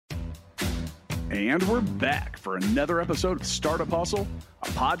And we're back for another episode of Startup Hustle, a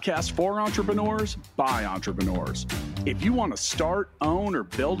podcast for entrepreneurs by entrepreneurs. If you want to start, own, or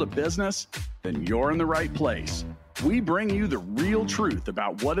build a business, then you're in the right place. We bring you the real truth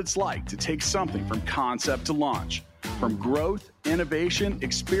about what it's like to take something from concept to launch. From growth, innovation,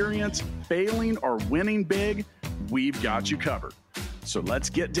 experience, failing, or winning big, we've got you covered. So let's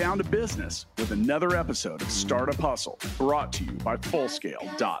get down to business with another episode of Startup Hustle, brought to you by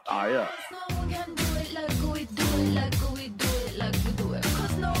Fullscale.io.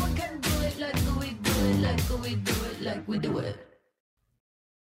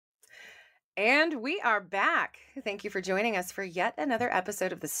 And we are back. Thank you for joining us for yet another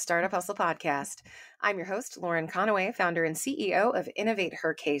episode of the Startup Hustle podcast. I'm your host, Lauren Conaway, founder and CEO of Innovate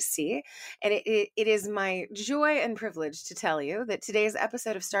Her KC. And it is my joy and privilege to tell you that today's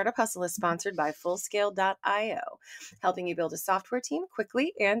episode of Startup Hustle is sponsored by Fullscale.io, helping you build a software team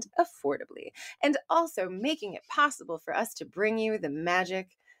quickly and affordably, and also making it possible for us to bring you the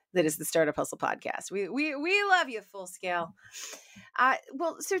magic that is the Startup Hustle podcast. We love you, Full Scale.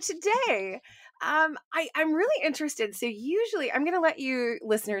 So today, I'm really interested. So usually I'm going to let you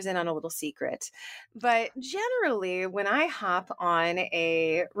listeners in on a little secret, but generally when I hop on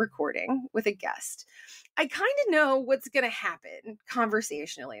a recording with a guest, I kind of know what's going to happen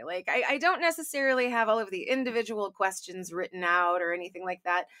conversationally. Like I don't necessarily have all of the individual questions written out or anything like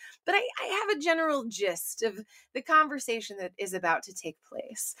that, but I have a general gist of the conversation that is about to take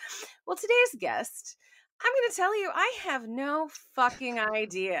place. Well, today's guest, I'm going to tell you, I have no fucking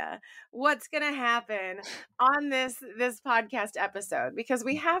idea what's going to happen on this podcast episode, because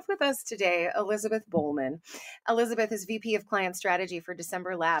we have with us today Elizabeth Bowman. Elizabeth is VP of Client Strategy for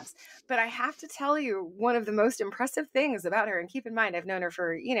December Labs. But I have to tell you, one of the most impressive things about her, and keep in mind, I've known her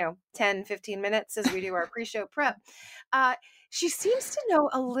for, 10, 15 minutes as we do our pre-show prep. She seems to know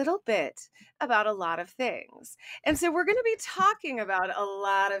a little bit about a lot of things. And so we're going to be talking about a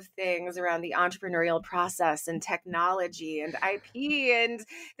lot of things around the entrepreneurial process and technology and IP. And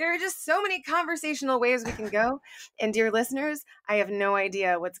there are just so many conversational ways we can go. And dear listeners, I have no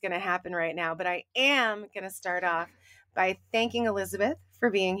idea what's going to happen right now, but I am going to start off by thanking Elizabeth for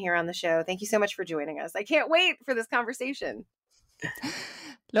being here on the show. Thank you so much for joining us. I can't wait for this conversation.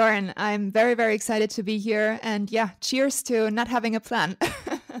 Lauren, I'm very, very excited to be here. And yeah, cheers to not having a plan.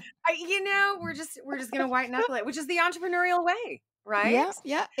 We're just going to white knuckle it, which is the entrepreneurial way, right?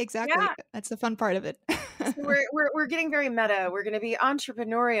 Yeah, exactly. Yeah. That's the fun part of it. So we're getting very meta. We're going to be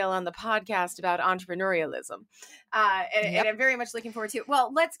entrepreneurial on the podcast about entrepreneurialism. And I'm very much looking forward to it.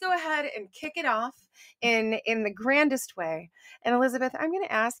 Well, let's go ahead and kick it off in the grandest way. And Elizabeth, I'm going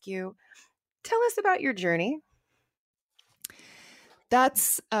to ask you, tell us about your journey.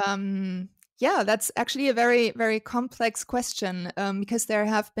 That's actually a very, very complex question because there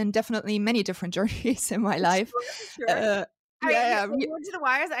have been definitely many different journeys in my life. Sure. Word to the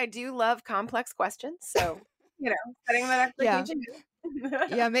wise, I do love complex questions. So, setting that expectation.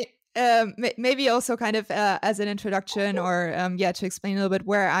 Maybe also kind of as an introduction or to explain a little bit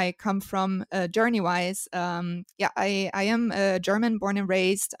where I come from journey-wise. I am German, born and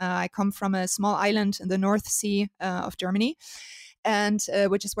raised. I come from a small island in the North Sea of Germany, and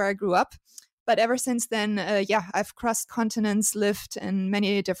which is where I grew up. But ever since then, I've crossed continents, lived in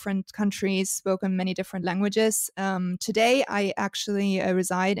many different countries, spoken many different languages. Today, I actually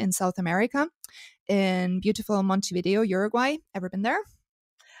reside in South America, in beautiful Montevideo, Uruguay. Ever been there?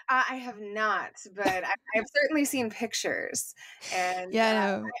 I have not, but I've certainly seen pictures, and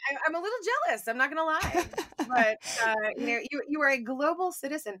I'm a little jealous. I'm not going to lie, but you are a global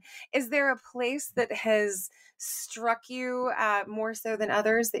citizen. Is there a place that has struck you more so than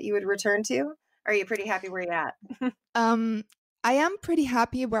others that you would return to? Are you pretty happy where you're at? I am pretty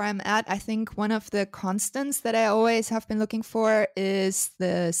happy where I'm at. I think one of the constants that I always have been looking for is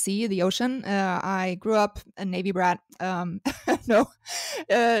the sea, the ocean. I grew up a Navy brat. No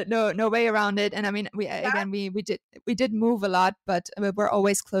way around it. And I mean, we did move a lot, but we're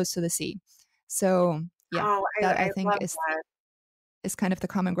always close to the sea. So I think is kind of the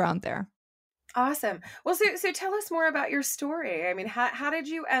common ground there. Awesome. Well, so tell us more about your story. I mean, how did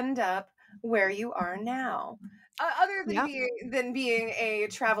you end up where you are now? Other than being a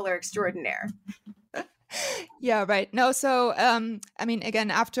traveler extraordinaire. Yeah, right. No, so I mean,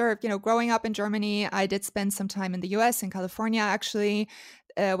 again, after growing up in Germany, I did spend some time in the US, in California, actually.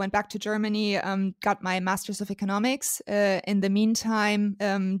 Went back to Germany, got my Master's of Economics. In the meantime,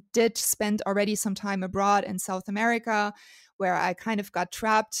 did spend already some time abroad in South America, where I kind of got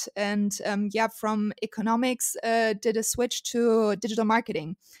trapped. And from economics, did a switch to digital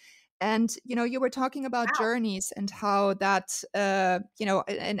marketing. And, you were talking about journeys and how that,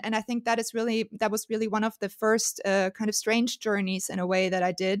 and I think that was really one of the first kind of strange journeys in a way that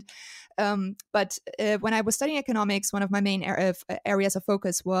I did. But when I was studying economics, one of my main areas of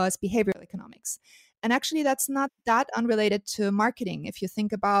focus was behavioral economics. And actually, that's not that unrelated to marketing. If you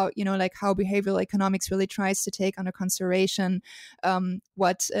think about, like how behavioral economics really tries to take under consideration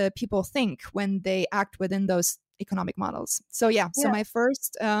what people think when they act within those economic models. So my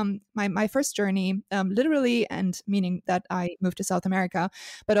first my first journey, literally, and meaning that I moved to South America,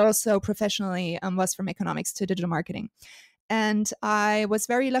 but also professionally, was from economics to digital marketing. And I was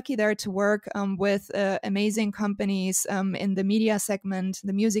very lucky there to work with amazing companies in the media segment,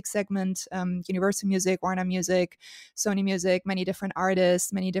 the music segment, Universal Music, Warner Music, Sony Music, many different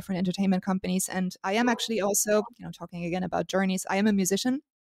artists, many different entertainment companies. And I am actually also, talking again about journeys, I am a musician.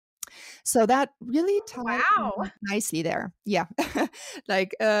 So that really tied nicely there. Yeah.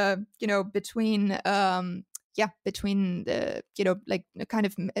 Like, between the, like kind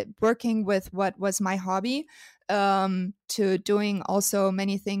of working with what was my hobby to doing also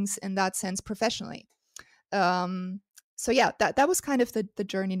many things in that sense professionally. So that was kind of the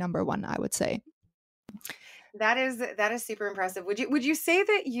journey number one, I would say. That is super impressive. Would you say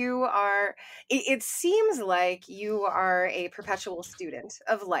that you are, it seems like you are a perpetual student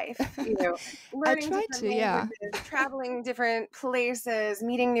of life, learning different languages, traveling different places,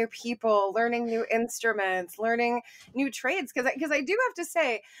 meeting new people, learning new instruments, learning new trades. Because I do have to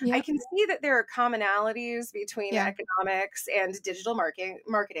say, I can see that there are commonalities between economics and digital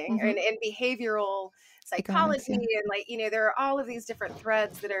marketing and behavioral psychology. And like, there are all of these different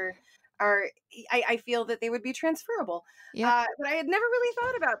threads that are I feel that they would be transferable. But I had never really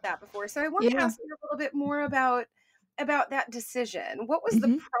thought about that before. So I want to ask you a little bit more about that decision. What was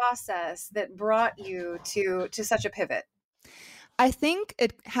the process that brought you to such a pivot? I think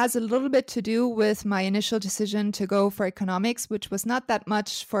it has a little bit to do with my initial decision to go for economics, which was not that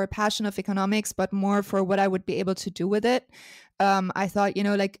much for a passion of economics, but more for what I would be able to do with it. I thought,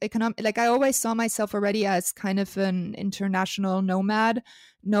 like I always saw myself already as kind of an international nomad,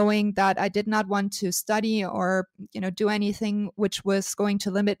 knowing that I did not want to study or, do anything which was going to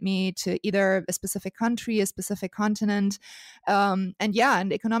limit me to either a specific country, a specific continent. And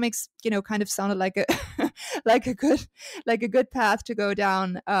economics, kind of sounded like a like a good path to go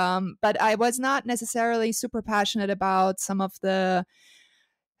down. But I was not necessarily super passionate about some of the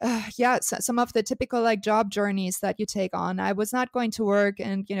some of the typical like job journeys that you take on. I was not going to work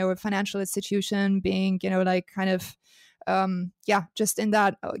in, a financial institution, being, like kind of, just in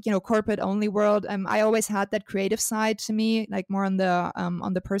that, corporate only world. I always had that creative side to me, like more on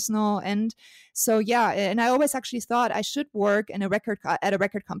the personal end. So and I always actually thought I should work in at a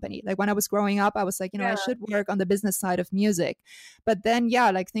record company. Like when I was growing up, I was like, I should work on the business side of music. But then,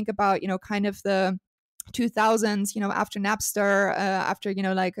 like think about, kind of the 2000s, after Napster, after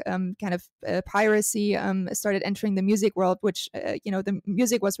kind of piracy started entering the music world, which the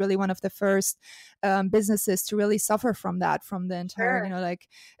music was really one of the first businesses to really suffer from the entire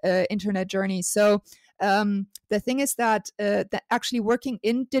internet journey. So the thing is that actually working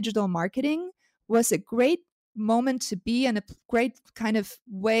in digital marketing was a great moment to be, and a great kind of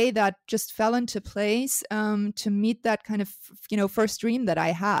way that just fell into place to meet that kind of first dream that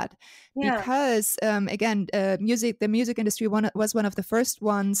I had. Because again, the music industry was one of the first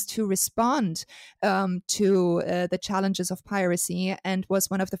ones to respond to the challenges of piracy, and was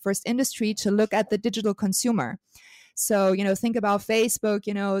one of the first industry to look at the digital consumer. So, think about Facebook,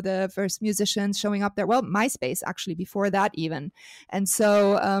 the first musicians showing up there. Well, MySpace actually before that even. And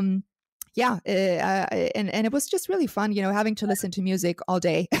so and it was just really fun, having to listen to music all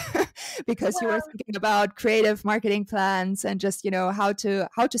day because you were thinking about creative marketing plans and just, how to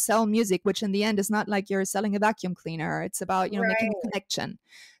sell music, which in the end is not like you're selling a vacuum cleaner. It's about, making a connection.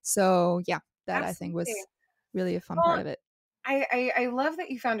 So that Absolutely. I think was really a fun part of it. I love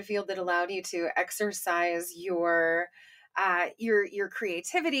that you found a field that allowed you to exercise your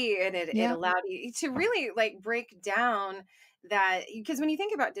creativity, and it allowed you to really like break down that, because when you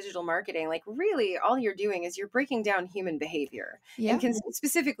think about digital marketing, like really all you're doing is you're breaking down human behavior and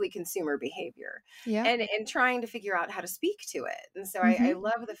specifically consumer behavior and trying to figure out how to speak to it. And so I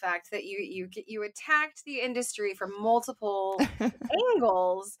love the fact that you attacked the industry from multiple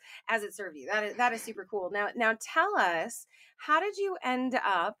angles as it served you. That is super cool. Now tell us, how did you end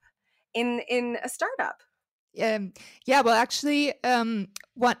up in a startup? Well, actually,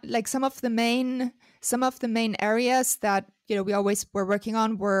 some of the main areas that we always were working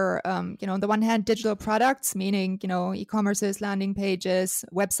on were, on the one hand, digital products, meaning, e-commerces, landing pages,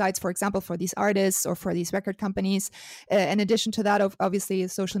 websites, for example, for these artists or for these record companies. In addition to that, obviously,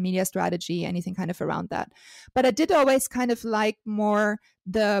 social media strategy, anything kind of around that. But I did always kind of like more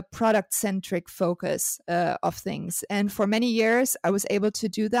the product-centric focus of things. And for many years, I was able to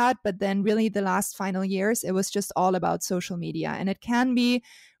do that. But then really the last final years, it was just all about social media. And it can be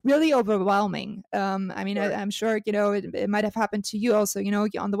really overwhelming. Sure. I'm sure, it might have happened to you also.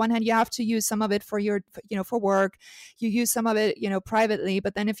 On the one hand, you have to use some of it for for work. You use some of it, privately.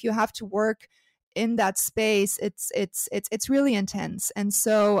 But then if you have to work in that space, it's really intense. And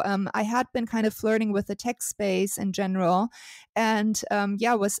so I had been kind of flirting with the tech space in general, and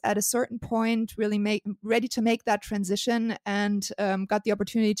was at a certain point really ready to make that transition, and got the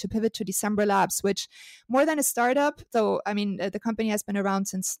opportunity to pivot to December Labs, which more than a startup, though, the company has been around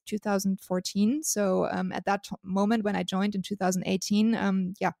since 2014. So at that moment when I joined in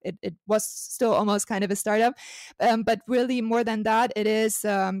 2018, it was still almost kind of a startup. But really more than that, it is,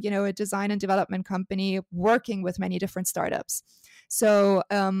 a design and development company working with many different startups. So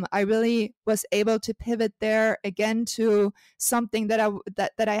I really was able to pivot there again to something that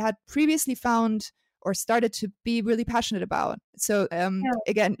I had previously found or started to be really passionate about. So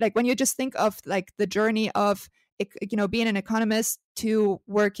again, like when you just think of like the journey of being an economist to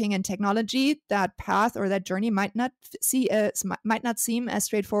working in technology, that path or that journey might not seem as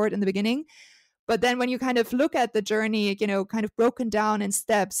straightforward in the beginning. But then when you kind of look at the journey, kind of broken down in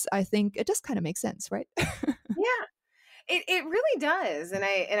steps, I think it just kind of makes sense, right? Yeah. It really does. And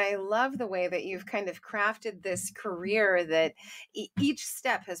I love the way that you've kind of crafted this career that each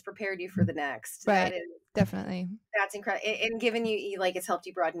step has prepared you for the next. Right. Definitely. That's incredible. And given you, like, it's helped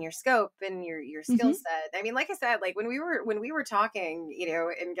you broaden your scope and your skill set. I mean, like I said, like when we were talking,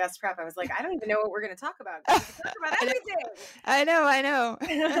 in guest prep, I was like, I don't even know what we're going to talk about. We can talk about everything. I know.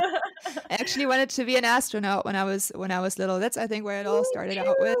 I actually wanted to be an astronaut when I was little. That's, I think, where it all started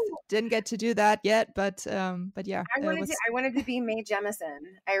out with. Didn't get to do that yet, but yeah. I wanted to be Mae Jemison.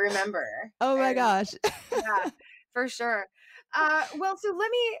 I remember. Oh my gosh. Yeah, for sure. Well, so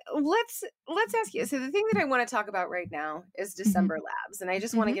let's ask you. So the thing that I want to talk about right now is December Labs, and I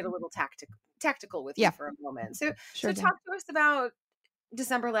just want to get a little tactical with you for a moment. So talk to us about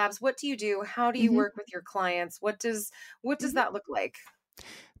December Labs. What do you do? How do you work with your clients? What does that look like?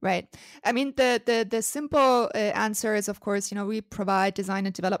 Right. I mean, the simple answer is, of course, we provide design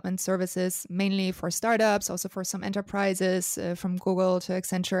and development services mainly for startups, also for some enterprises, from Google to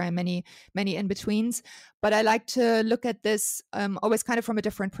Accenture and many in-betweens. But I like to look at this always kind of from a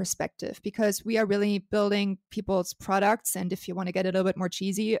different perspective, because we are really building people's products. And if you want to get a little bit more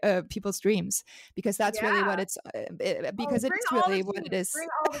cheesy, people's dreams, because that's really what it's, because it's really what it is. Bring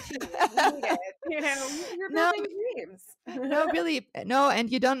all the cheese. We need it. You're building dreams. No, really. No.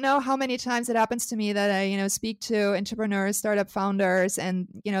 And you don't know how many times it happens to me that I, speak to entrepreneurs, startup founders, and,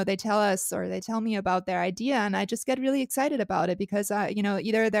 they tell me about their idea. And I just get really excited about it because,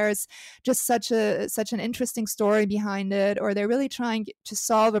 either there's just such an interesting story behind it, or they're really trying to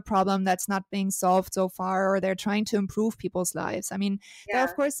solve a problem that's not being solved so far, or they're trying to improve people's lives. I mean, there are,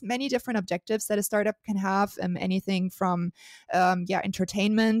 of course, many different objectives that a startup can have, anything from,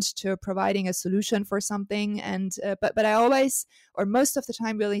 entertainment to providing a solution for something. And, but I always, or most of the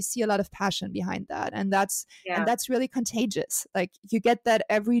time, really see a lot of passion behind that. And that's really contagious. Like you get that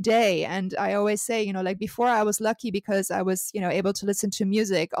every day. And I always say, like before I was lucky because I was, able to listen to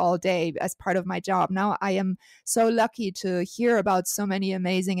music all day as part of my job. Now I am so lucky to hear about so many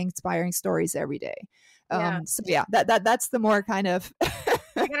amazing, inspiring stories every day. So that's the more kind of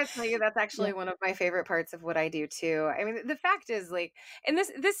I gotta tell you, that's actually one of my favorite parts of what I do too. I mean, the fact is, like, and this,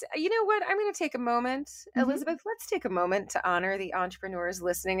 you know what? I'm going to take a moment, Elizabeth. Let's take a moment to honor the entrepreneurs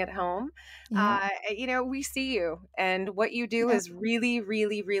listening at home. We see you, and what you do is really,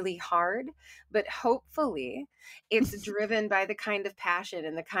 really, really hard. But hopefully, it's driven by the kind of passion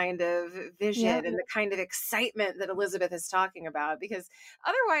and the kind of vision and the kind of excitement that Elizabeth is talking about. Because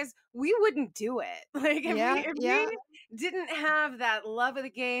otherwise, we wouldn't do it. Like if we didn't have that love of the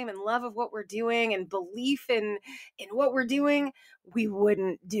game and love of what we're doing and belief in what we're doing, we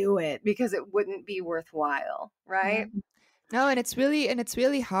wouldn't do it because it wouldn't be worthwhile, right? No, and it's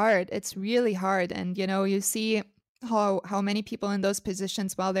really hard. It's really hard. And you see how many people in those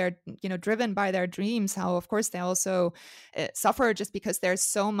positions, while they're driven by their dreams, how of course they also suffer just because there's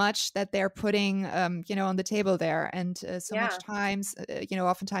so much that they're putting on the table there, and so much times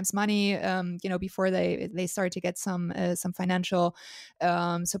oftentimes money before they start to get some financial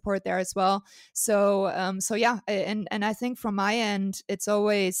support there as well. So yeah, and I think from my end it's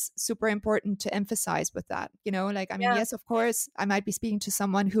always super important to emphasize with that, yes, of course I might be speaking to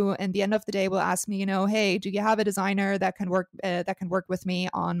someone who in the end of the day will ask me, hey, do you have a designer that can work with me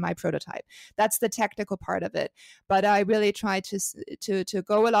on my prototype? That's the technical part of it. But I really try to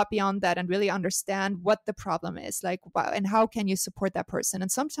go a lot beyond that and really understand what the problem is, and how can you support that person.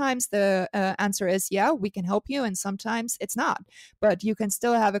 And sometimes the answer is, yeah, we can help you, and sometimes it's not. But you can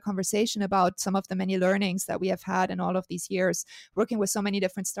still have a conversation about some of the many learnings that we have had in all of these years working with so many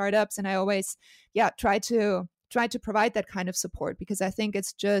different startups. And I always, try to provide that kind of support, because I think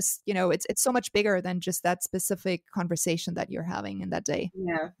it's just, it's so much bigger than just that specific conversation that you're having in that day.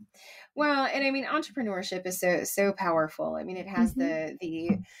 Yeah. Well, and I mean, entrepreneurship is so powerful. I mean, it has the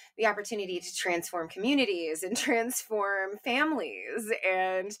opportunity to transform communities and transform families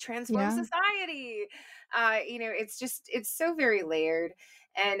and transform society. It's so very layered.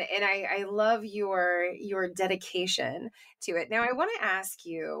 And I love your dedication to it. Now, I want to ask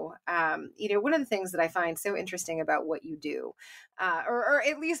you, one of the things that I find so interesting about what you do, or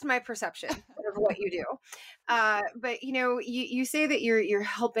at least my perception of what you do. But you say that you're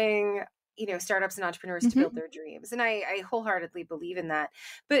helping startups and entrepreneurs to build their dreams, and I wholeheartedly believe in that.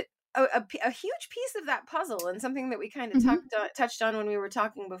 But a huge piece of that puzzle, and something that we kind of touched on when we were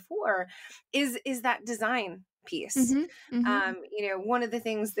talking before, is that design piece. One of the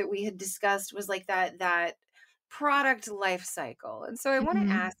things that we had discussed was like that product life cycle. And so I want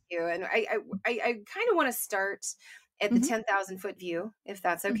to ask you, and I kind of want to start at the 10,000 foot view, if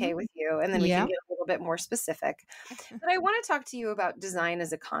that's okay with you, and then we can get a little bit more specific. But I want to talk to you about design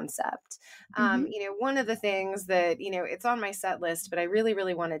as a concept. One of the things that, it's on my set list, but I really,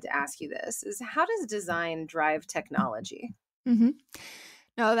 really wanted to ask you this, is how does design drive technology?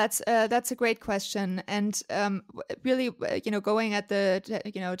 No, that's a great question. And really, going at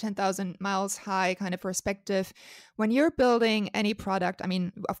the 10,000 miles high kind of perspective, when you're building any product, I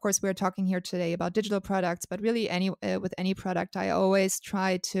mean, of course, we're talking here today about digital products, but really with any product, I always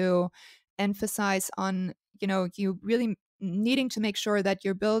try to emphasize on, you really needing to make sure that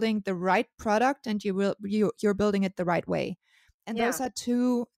you're building the right product and you're building it the right way. And those are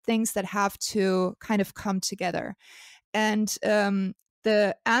two things that have to kind of come together. And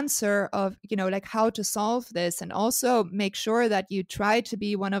the answer of, how to solve this and also make sure that you try to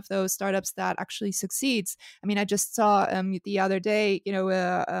be one of those startups that actually succeeds. I mean, I just saw the other day,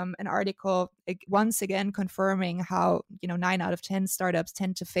 an article once again confirming how, 9 out of 10 startups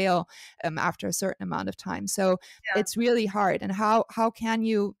tend to fail after a certain amount of time. So it's really hard. And how can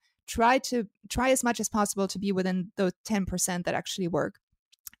you try as much as possible to be within those 10% that actually work?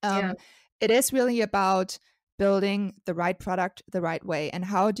 It is really about building the right product the right way. And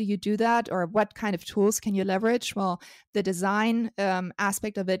how do you do that, or what kind of tools can you leverage? Well, the design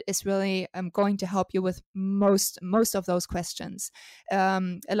aspect of it is really going to help you with most of those questions.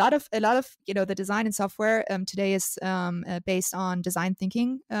 A lot of the design and software today is based on design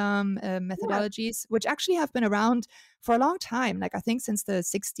thinking methodologies, which actually have been around for a long time, like I think since the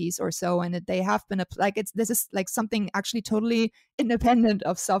 60s or so, and they have been this is like something actually totally independent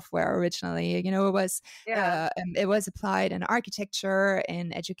of software originally. It was applied in architecture,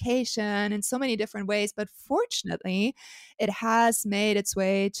 in education, in so many different ways. But fortunately, it has made its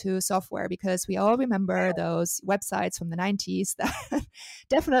way to software, because we all remember those websites from the 90s that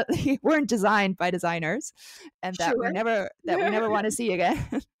definitely weren't designed by designers, and that we never want to see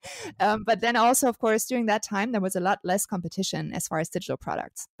again. But then also, of course, during that time, there was a lot less competition as far as digital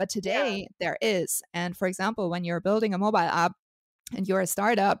products. But today there is. And for example, when you're building a mobile app and you're a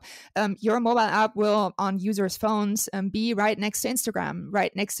startup, your mobile app will on users' phones be right next to Instagram,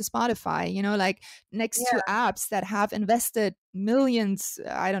 right next to Spotify, next to apps that have invested millions.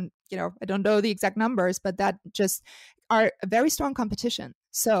 I don't know the exact numbers, but that just are a very strong competition.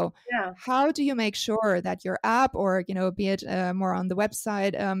 So how do you make sure that your app, or, be it more on the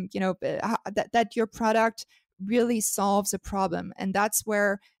website, that your product really solves a problem? And that's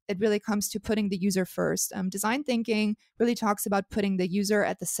where it really comes to putting the user first. Design thinking really talks about putting the user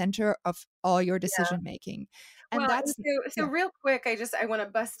at the center of all your decision making. And so real quick, I want to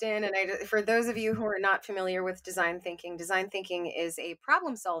bust in, and for those of you who are not familiar with design thinking is a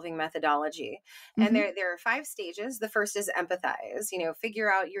problem-solving methodology, and there are 5 stages. The first is empathize.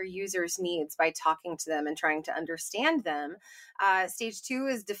 Figure out your user's needs by talking to them and trying to understand them. Stage 2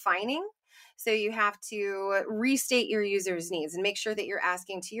 is defining. So you have to restate your user's needs and make sure that you're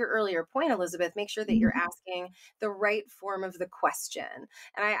asking, to your earlier point, Elizabeth, make sure that you're asking the right form of the question.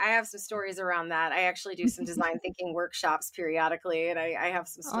 And I have some stories around that. I actually do some design thinking workshops periodically, and I have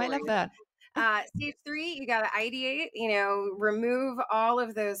some stories. Oh, I love that. Stage 3, you got to ideate, remove all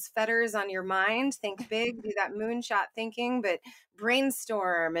of those fetters on your mind, think big, do that moonshot thinking, but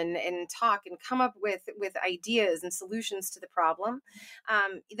brainstorm and talk and come up with ideas and solutions to the problem.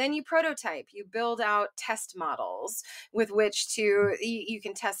 Then you prototype, you build out test models with which you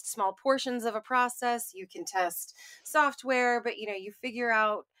can test small portions of a process, you can test software, but you figure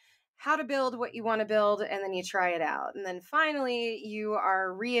out how to build what you want to build, and then you try it out. And then finally, you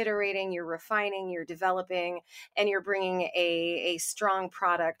are reiterating, you're refining, you're developing, and you're bringing a strong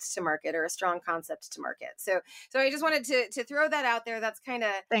product to market, or a strong concept to market. So I just wanted to throw that out there. That's kind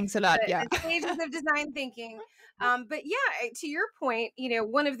of Thanks a lot. the stages of design thinking. But yeah, to your point,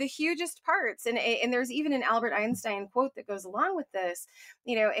 one of the hugest parts, and there's even an Albert Einstein quote that goes along with this.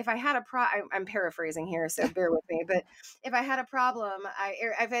 If I had I'm paraphrasing here, so bear with me, but if I had a problem,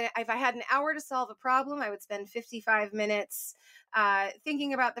 if I had an hour to solve a problem, I would spend 55 minutes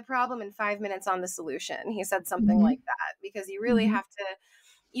thinking about the problem and 5 minutes on the solution. He said something like that, because you really have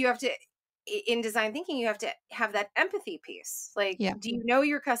to, in design thinking, you have to have that empathy piece. Like, do you know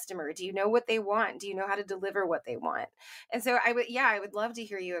your customer? Do you know what they want? Do you know how to deliver what they want? And so I would love to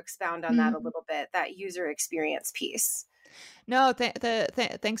hear you expound on that a little bit, that user experience piece. No,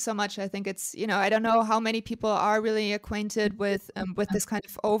 thanks so much. I think it's, I don't know how many people are really acquainted with this kind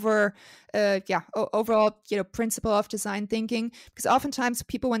of overall, principle of design thinking, because oftentimes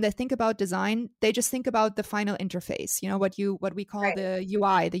people, when they think about design, they just think about the final interface, what we call the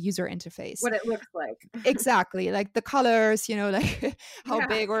UI, the user interface. What it looks like. Exactly. Like the colors, like how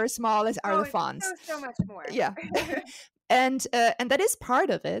big or small are the fonts. So much more. Yeah. And that is part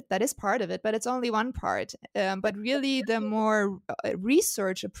of it. But it's only one part. But really, the more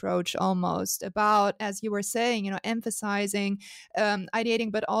research approach, almost about, as you were saying, emphasizing,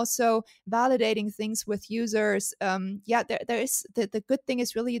 ideating, but also validating things with users. There is the good thing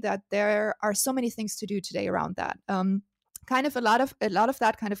is really that there are so many things to do today around that. Kind of a lot of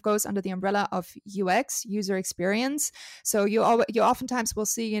that kind of goes under the umbrella of UX, user experience. So you oftentimes will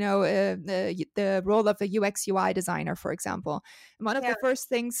see, the role of a UX UI designer, for example. And one of the first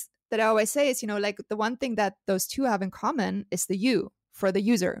things that I always say is, like, the one thing that those two have in common is the U for the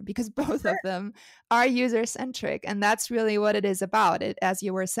user, because both of them are user-centric. And that's really what it is about. As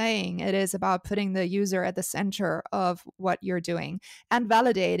you were saying, it is about putting the user at the center of what you're doing and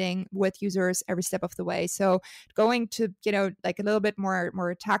validating with users every step of the way. So going to, like a little bit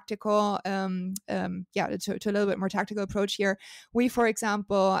more tactical, to a little bit more tactical approach here. We, for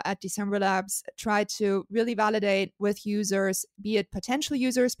example, at December Labs, try to really validate with users, be it potential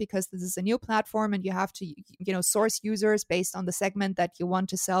users, because this is a new platform and you have to, source users based on the segment that you want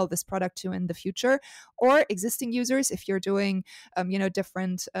to sell this product to in the future, or existing users if you're doing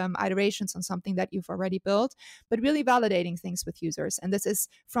different iterations on something that you've already built, but really validating things with users. And this is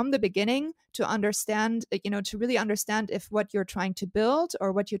from the beginning to understand, to really understand if what you're trying to build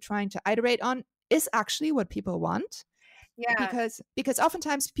or what you're trying to iterate on is actually what people want. Yeah. Because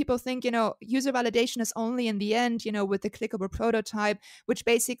oftentimes people think, user validation is only in the end, with the clickable prototype, which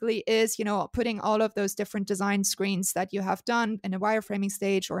basically is, putting all of those different design screens that you have done in a wireframing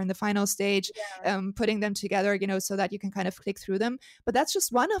stage or in the final stage, putting them together, so that you can kind of click through them. But that's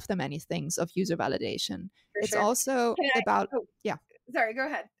just one of the many things of user validation. It's also about, Sorry, go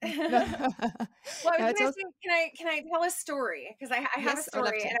ahead. Well, I was going to say, can I tell a story? Because I have a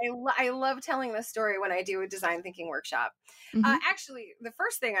story, and I love telling this story when I do a design thinking workshop. Actually, the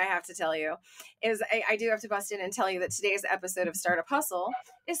first thing I have to tell you is I do have to bust in and tell you that today's episode of Startup Hustle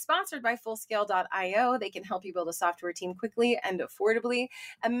is sponsored by Fullscale.io. They can help you build a software team quickly and affordably.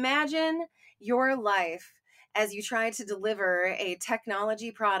 Imagine your life as you try to deliver a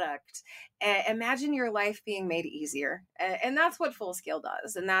technology product. Imagine your life being made easier. And that's what Fullscale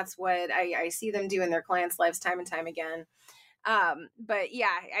does. And that's what I see them do in their clients' lives time and time again. But yeah,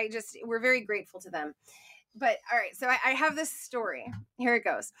 we're very grateful to them. But all right, so I have this story. Here it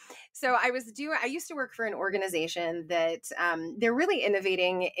goes. So I used to work for an organization that they're really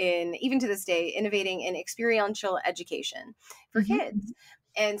innovating even to this day, innovating in experiential education for kids.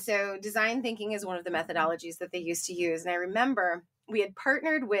 And so design thinking is one of the methodologies that they used to use. And I remember we had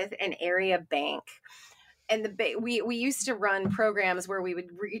partnered with an area bank. And we used to run programs where we would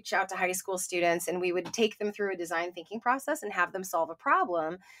reach out to high school students and we would take them through a design thinking process and have them solve a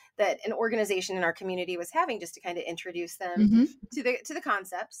problem that an organization in our community was having, just to kind of introduce them to the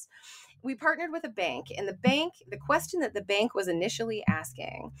concepts. we partnered with a bank, and the question that the bank was initially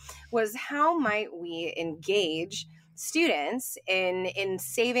asking was, how might we engage students in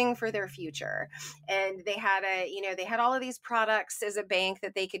saving for their future? And they had they had all of these products as a bank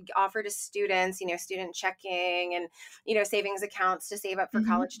that they could offer to students, student checking and savings accounts to save up for Mm-hmm.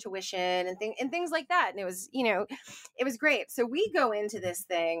 college tuition and things like that. And it was it was great. So we go into this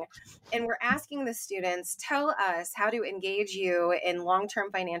thing and we're asking the students, tell us how to engage you in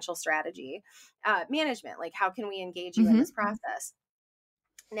long-term financial strategy management. Like, how can we engage you in Mm-hmm. this process?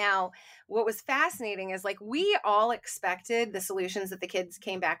 Now, what was fascinating is, like, we all expected the solutions that the kids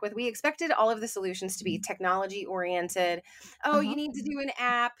came back with. We expected all of the solutions to be technology oriented. Oh, you need to do an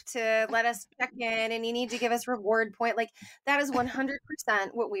app to let us check in, and you need to give us reward point. Like, that is 100%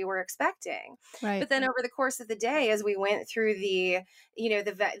 what we were expecting. Right. But then over the course of the day, as we went through the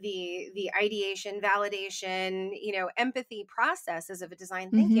ideation, validation, empathy processes of a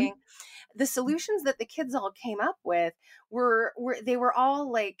design thinking, the solutions that the kids all came up with were they were all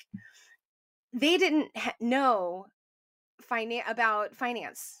like, they didn't know about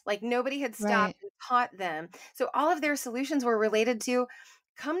finance. Like, nobody had stopped Right. and taught them. So all of their solutions were related to,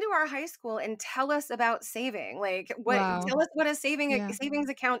 come to our high school and tell us about saving. Like, Wow. tell us what a Yeah. savings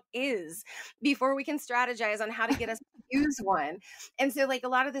account is before we can strategize on how to get us to use one. And so, like, a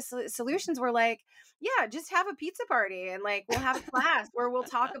lot of the solutions were like, yeah, just have a pizza party, and like, we'll have a class where we'll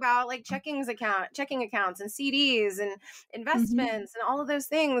talk about like checking accounts and CDs and investments and all of those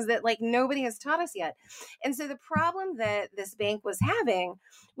things that like nobody has taught us yet. And so the problem that this bank was having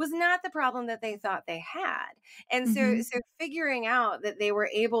was not the problem that they thought they had. And so figuring out that they were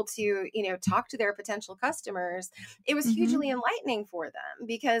able to, talk to their potential customers, it was hugely enlightening for them,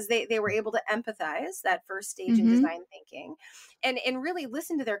 because they were able to empathize that first stage in design thinking and really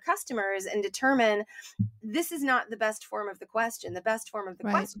listen to their customers and determine, this is not the best form of the question. The best form of the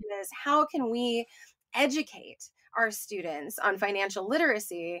Right. question is, how can we educate our students on financial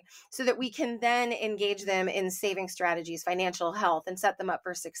literacy so that we can then engage them in saving strategies, financial health, and set them up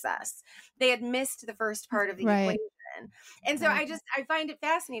for success? They had missed the first part of the Right. equation. And so Right. I find it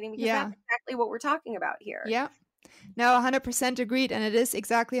fascinating, because Yeah. that's exactly what we're talking about here. Yeah. No, 100% agreed. And it is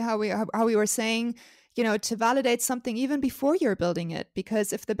exactly how we were saying, to validate something even before you're building it.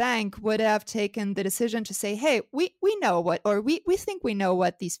 Because if the bank would have taken the decision to say, hey, we know what, or we think we know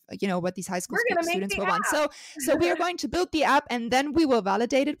what these, what these high school We're going to make students the will want. app. So we are going to build the app and then we will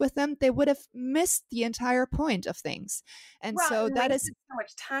validate it with them. They would have missed the entire point of things. And Well, so and that is so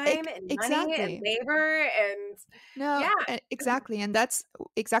much time and money exactly. and labor and No, exactly. And that's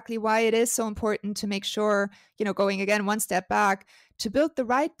exactly why it is so important to make sure, going again one step back, to build the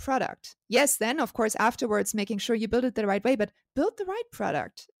right product. Yes, then of course afterwards making sure you build it the right way, but build the right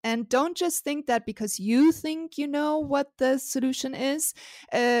product. And don't just think that because you think you know what the solution is,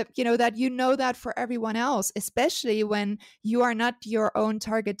 that you know that for everyone else, especially when you are not your own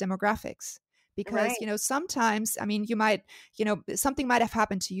target demographics. Because, Right. Sometimes, I mean, you might, something might have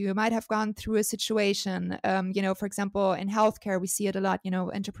happened to you. You might have gone through a situation, for example, in healthcare, we see it a lot,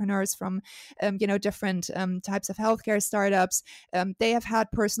 entrepreneurs from, different types of healthcare startups. They have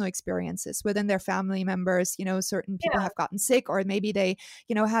had personal experiences within their family members. Certain people have gotten sick, or maybe they,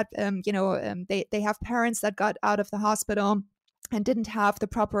 had, they have parents that got out of the hospital and didn't have the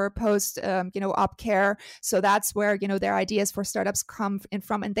proper post, op care. So that's where, their ideas for startups come in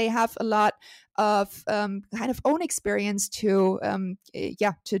from. And they have a lot of kind of own experience to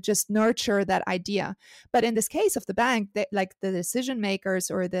just nurture that idea. But in this case of the bank, like the decision makers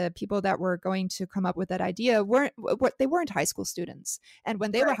or the people that were going to come up with that idea they weren't high school students. And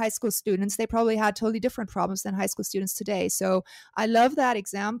when they were high school students, they probably had totally different problems than high school students today. So I love that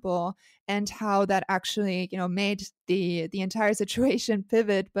example and how that actually, made the entire situation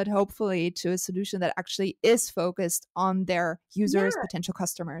pivot, but hopefully to a solution that actually is focused on their users, potential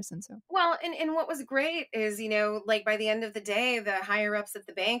customers, and so. Well, and what was great is, like by the end of the day, the higher ups at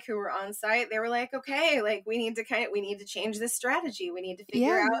the bank who were on site, they were like, okay, like we need to change this strategy. We need to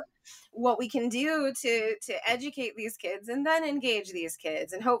figure out what we can do to educate these kids and then engage these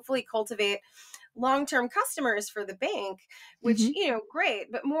kids and hopefully cultivate long-term customers for the bank, which, great.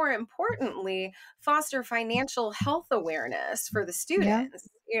 But more importantly, foster financial health awareness for the students.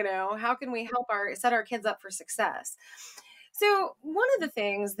 How can we help set our kids up for success? So one of the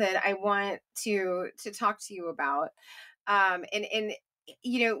things that I want to talk to you about, and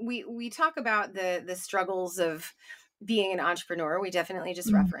we talk about the struggles of being an entrepreneur. We definitely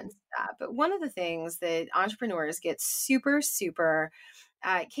just referenced that. But one of the things that entrepreneurs get super, super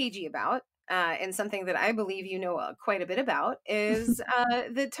cagey about, and something that I believe quite a bit about, is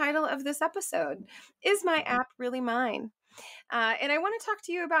the title of this episode, Is My App Really Mine? And I want to talk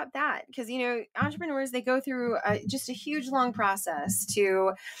to you about that because, entrepreneurs, they go through just a huge, long process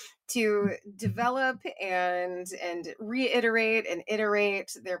to develop and reiterate and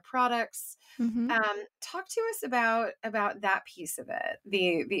iterate their products. Mm-hmm. Talk to us about that piece of it,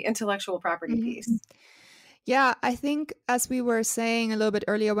 the intellectual property Mm-hmm. piece. Yeah, I think as we were saying a little bit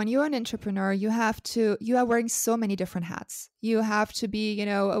earlier, when you're an entrepreneur, you are wearing so many different hats. You have to be,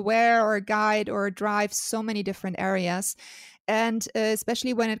 aware or guide or drive so many different areas. And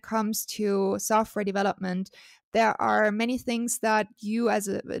especially when it comes to software development, there are many things that you as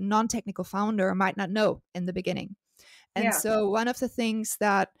a non-technical founder might not know in the beginning. And so one of the things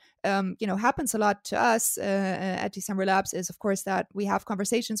that happens a lot to us at December Labs is, of course, that we have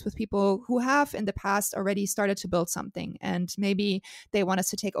conversations with people who have in the past already started to build something, and maybe they want us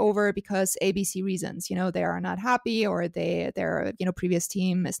to take over because ABC reasons. They are not happy, or their previous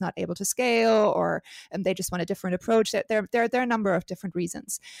team is not able to scale, or they just want a different approach. There are a number of different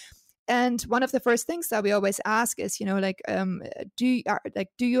reasons. And one of the first things that we always ask is, do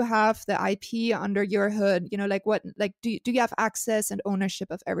you have the IP under your hood? Do you have access and ownership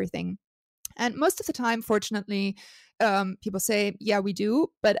of everything? And most of the time, fortunately, people say, yeah, we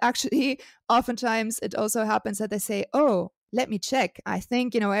do. But actually, oftentimes it also happens that they say, oh, let me check. I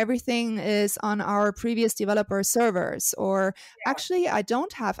think, everything is on our previous developer servers, or actually, I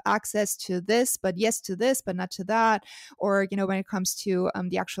don't have access to this, but yes to this, but not to that. Or, when it comes to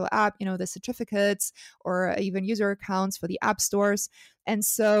the actual app, the certificates or even user accounts for the app stores. And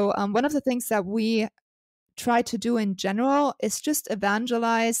so one of the things that we try to do in general is just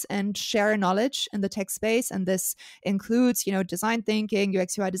evangelize and share knowledge in the tech space. And this includes, design thinking,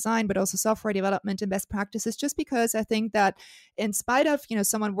 UX UI design, but also software development and best practices, just because I think that in spite of,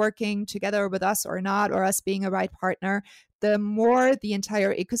 someone working together with us or not, or us being a right partner, the more the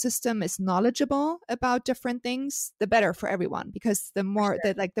entire ecosystem is knowledgeable about different things, the better for everyone, because the more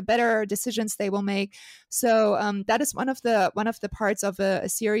the better decisions they will make. So that is one of the parts of a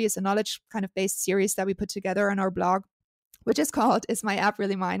series, a knowledge kind of based series that we put together on our blog, which is called Is My App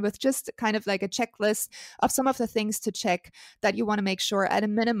Really Mine? With just kind of like a checklist of some of the things to check that you want to make sure at a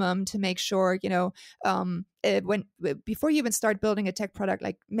minimum, to make sure, before you even start building a tech product,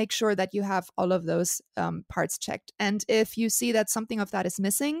 like make sure that you have all of those parts checked. And if you see that something of that is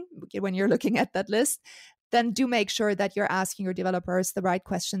missing when you're looking at that list, then do make sure that you're asking your developers the right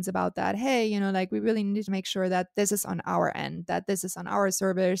questions about that. Hey, we really need to make sure that this is on our end, that this is on our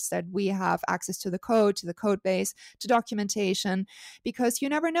servers, that we have access to the code base, to documentation, because you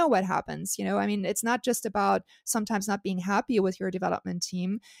never know what happens. It's not just about sometimes not being happy with your development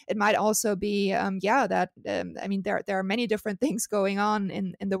team. It might also be, there are many different things going on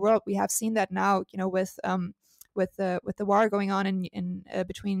in the world. We have seen that now, with the war going on in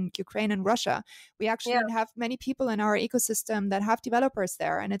between Ukraine and Russia. We actually have many people in our ecosystem that have developers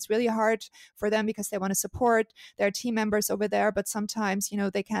there, and it's really hard for them because they want to support their team members over there, but sometimes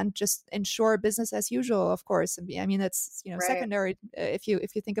they can't just ensure business as usual, of course. That's secondary if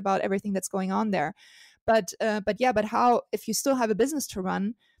you think about everything that's going on there. But how, if you still have a business to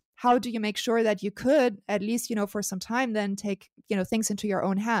run, how do you make sure that you could at least, for some time then take, things into your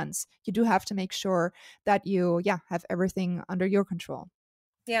own hands? You do have to make sure that you, have everything under your control.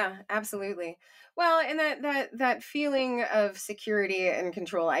 Yeah, absolutely. Well, and that feeling of security and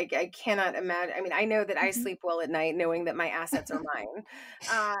control, I cannot imagine. I know that I sleep well at night knowing that my assets are mine.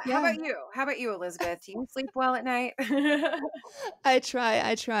 How about you? How about you, Elizabeth? Do you sleep well at night? I try.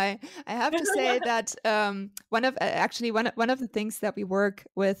 I have to say that one of the things that we work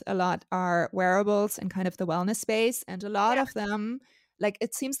with a lot are wearables and kind of the wellness space, and a lot of them, like,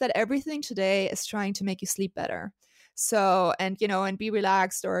 it seems that everything today is trying to make you sleep better. So, and be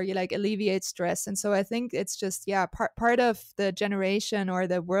relaxed, or you alleviate stress. And so I think it's just, part of the generation or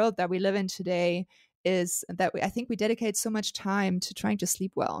the world that we live in today is that I think we dedicate so much time to trying to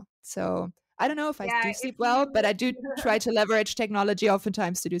sleep well. So I don't know if I do sleep well, but I do try to leverage technology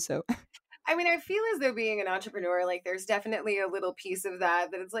oftentimes to do so. I feel as though being an entrepreneur, there's definitely a little piece of that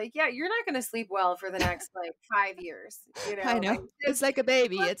it's you're not going to sleep well for the next 5 years. I know. It's like a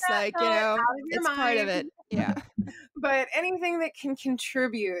baby. It's like, it's part of it. Yeah. But anything that can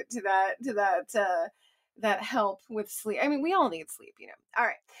contribute to that help with sleep. We all need sleep, All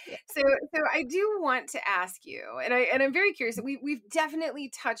right. Yeah. So I do want to ask you, and I'm very curious. We've definitely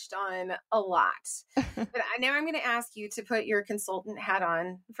touched on a lot, but now I'm going to ask you to put your consultant hat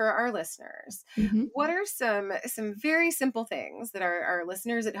on for our listeners. Mm-hmm. What are some very simple things that our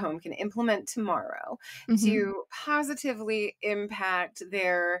listeners at home can implement tomorrow to positively impact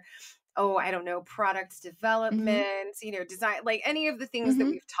their product development, design, any of the things that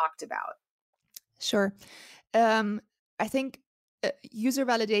we've talked about? Sure. I think user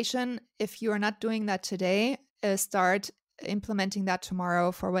validation, if you are not doing that today, start implementing that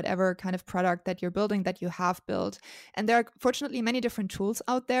tomorrow for whatever kind of product that you're building, that you have built. And there are fortunately many different tools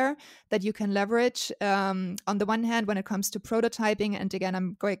out there that you can leverage. On the one hand, when it comes to prototyping, and again,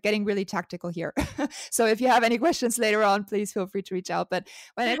 I'm getting really tactical here. So if you have any questions later on, please feel free to reach out. But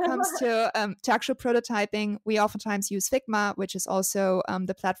when it comes to actual prototyping, we oftentimes use Figma, which is also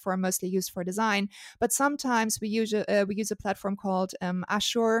the platform mostly used for design. But sometimes we use a platform called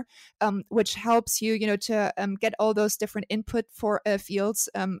Azure, which helps you, to get all those different input for fields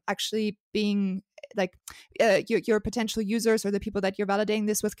actually being like your potential users or the people that you're validating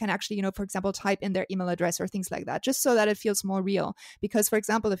this with can actually, for example, type in their email address or things like that, just so that it feels more real. Because, for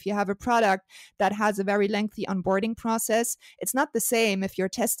example, if you have a product that has a very lengthy onboarding process, it's not the same if you're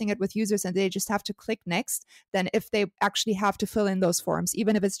testing it with users and they just have to click next than if they actually have to fill in those forms,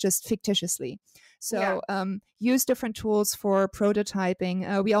 even if it's just fictitiously. So use different tools for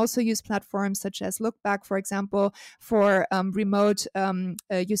prototyping. We also use platforms such as Lookback, for example, for remote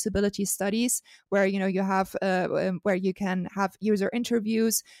usability studies, where you have where you can have user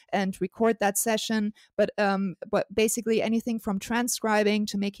interviews and record that session. But basically anything from transcribing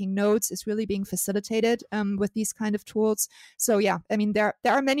to making notes is really being facilitated with these kind of tools. So yeah, I mean there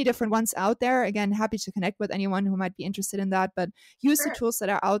are many different ones out there. Again, happy to connect with anyone who might be interested in that. But use the tools that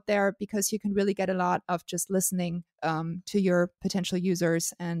are out there, because you can really get a lot of just listening to your potential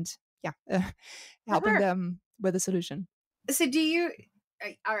users and helping them with a solution. So do you?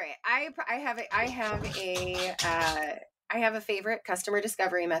 All right, I have a favorite customer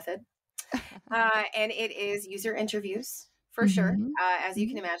discovery method, and it is user interviews for sure. As you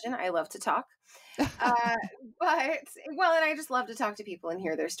can imagine, I love to talk, and I just love to talk to people and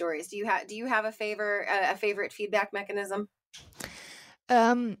hear their stories. Do you have a favorite feedback mechanism?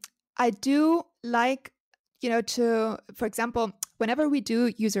 I do like, for example, whenever we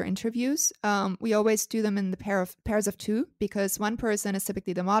do user interviews, we always do them in the pairs of two, because one person is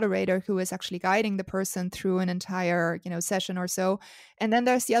typically the moderator who is actually guiding the person through an entire, session or so. And then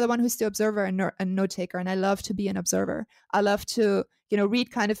there's the other one who's the observer and note taker. And I love to be an observer. I love to,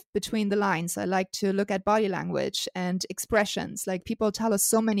 read kind of between the lines. I like to look at body language and expressions. Like, people tell us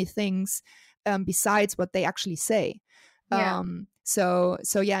so many things besides what they actually say. Yeah. So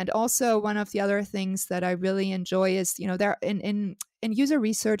yeah, and also one of the other things that I really enjoy is, there in user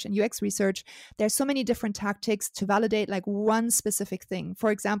research and UX research, there's so many different tactics to validate like one specific thing.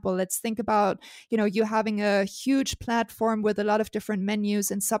 For example, let's think about, you having a huge platform with a lot of different menus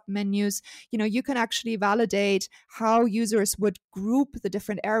and sub menus. You can actually validate how users would group the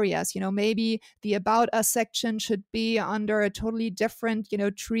different areas. Maybe the About Us section should be under a totally different,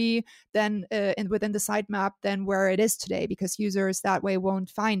 tree than within the sitemap than where it is today, because users that way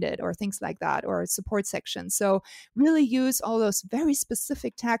won't find it, or things like that, or support section. So really use all those very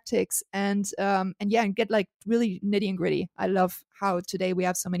specific tactics and get like really nitty and gritty. I love how today we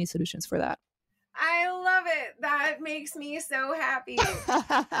have so many solutions for that. I love it. That makes me so happy.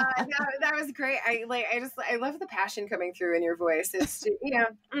 That was great. I love the passion coming through in your voice. It's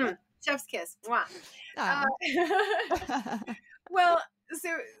chef's kiss. Well, so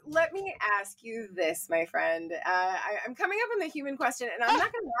let me ask you this, my friend. I'm coming up on the human question, and I'm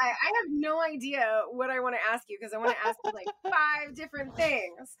not going to lie. I have no idea what I want to ask you, because I want to ask you like 5 different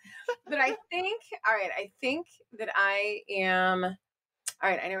things. But I think that I am. All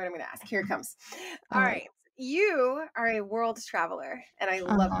right, I know what I'm going to ask. Here it comes. All right. You are a world traveler, and I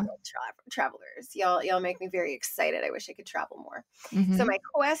love world travelers. Y'all make me very excited. I wish I could travel more. So my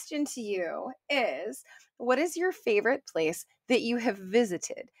question to you is, what is your favorite place that you have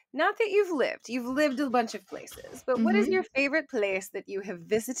visited? Not that you've lived. You've lived a bunch of places, but what is your favorite place that you have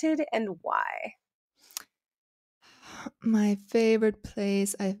visited, and why? My favorite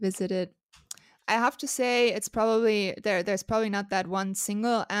place I visited, I have to say, it's probably there's probably not that one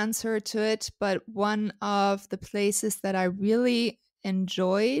single answer to it, but one of the places that I really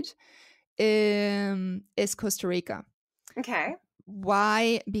enjoyed is Costa Rica. Okay.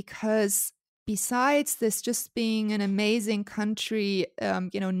 Why? Because besides this just being an amazing country,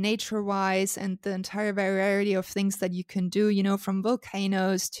 nature-wise, and the entire variety of things that you can do, from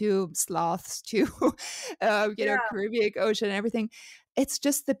volcanoes to sloths to, Caribbean Ocean and everything, it's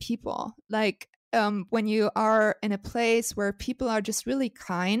just the people. Like, when you are in a place where people are just really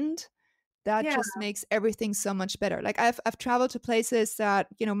kind, that just makes everything so much better. Like, I've traveled to places that,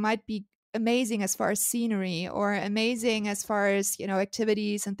 might be amazing as far as scenery, or amazing as far as,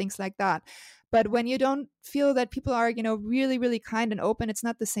 activities and things like that. But when you don't feel that people are, really, really kind and open, it's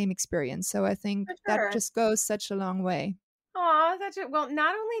not the same experience. So I think that just goes such a long way. Oh, well,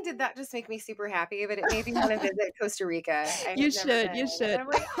 not only did that just make me super happy, but it made me want to visit Costa Rica. I You have never should, been. you And should. I'm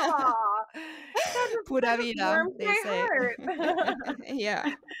like, oh, that Pura just vida, warms they my say. heart.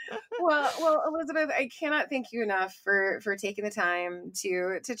 Yeah. Well, Elizabeth, I cannot thank you enough for taking the time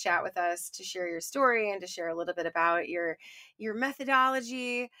to chat with us, to share your story, and to share a little bit about your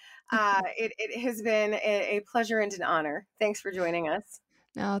methodology. It has been a pleasure and an honor. Thanks for joining us.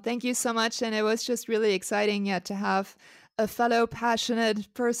 No, thank you so much. And it was just really exciting to have a fellow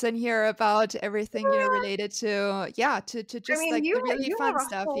passionate person here about everything, related to, to just like the really fun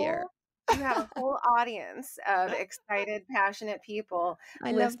stuff here. You have a whole audience of excited, passionate people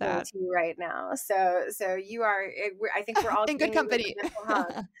I love listening that. to you right now. So you are, I think we're all in good company.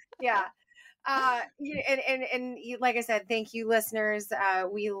 Yeah. And like I said, thank you, listeners.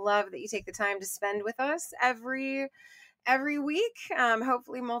 We love that you take the time to spend with us every week,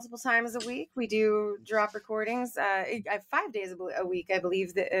 hopefully multiple times a week. We do drop recordings 5 days a week, I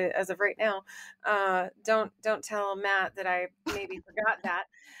believe, that as of right now. Don't tell Matt that I maybe forgot that.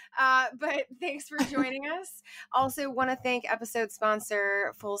 But thanks for joining us. Also want to thank episode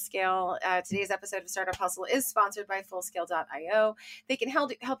sponsor Fullscale. Today's episode of Startup Hustle is sponsored by Fullscale.io. They can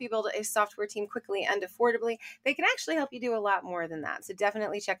help you build a software team quickly and affordably. They can actually help you do a lot more than that. So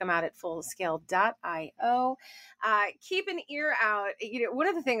definitely check them out at Fullscale.io. Keep an ear out. One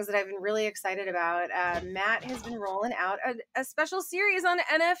of the things that I've been really excited about, Matt has been rolling out a special series on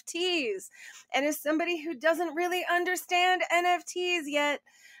NFTs. And as somebody who doesn't really understand NFTs yet,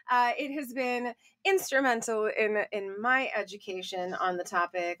 it has been instrumental in my education on the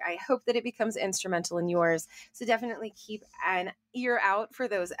topic. I hope that it becomes instrumental in yours. So definitely keep an ear out for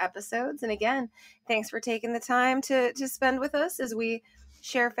those episodes. And again, thanks for taking the time to spend with us as we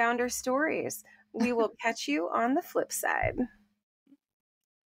share founder stories. We will catch you on the flip side.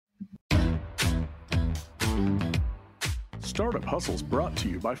 Startup Hustles brought to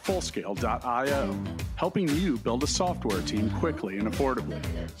you by Fullscale.io, helping you build a software team quickly and affordably.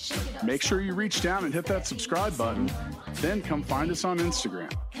 Make sure you reach down and hit that subscribe button, then come find us on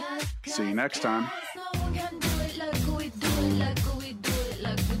Instagram. See you next time.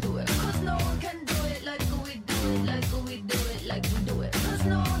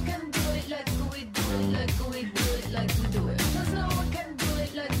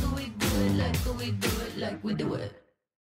 We do it.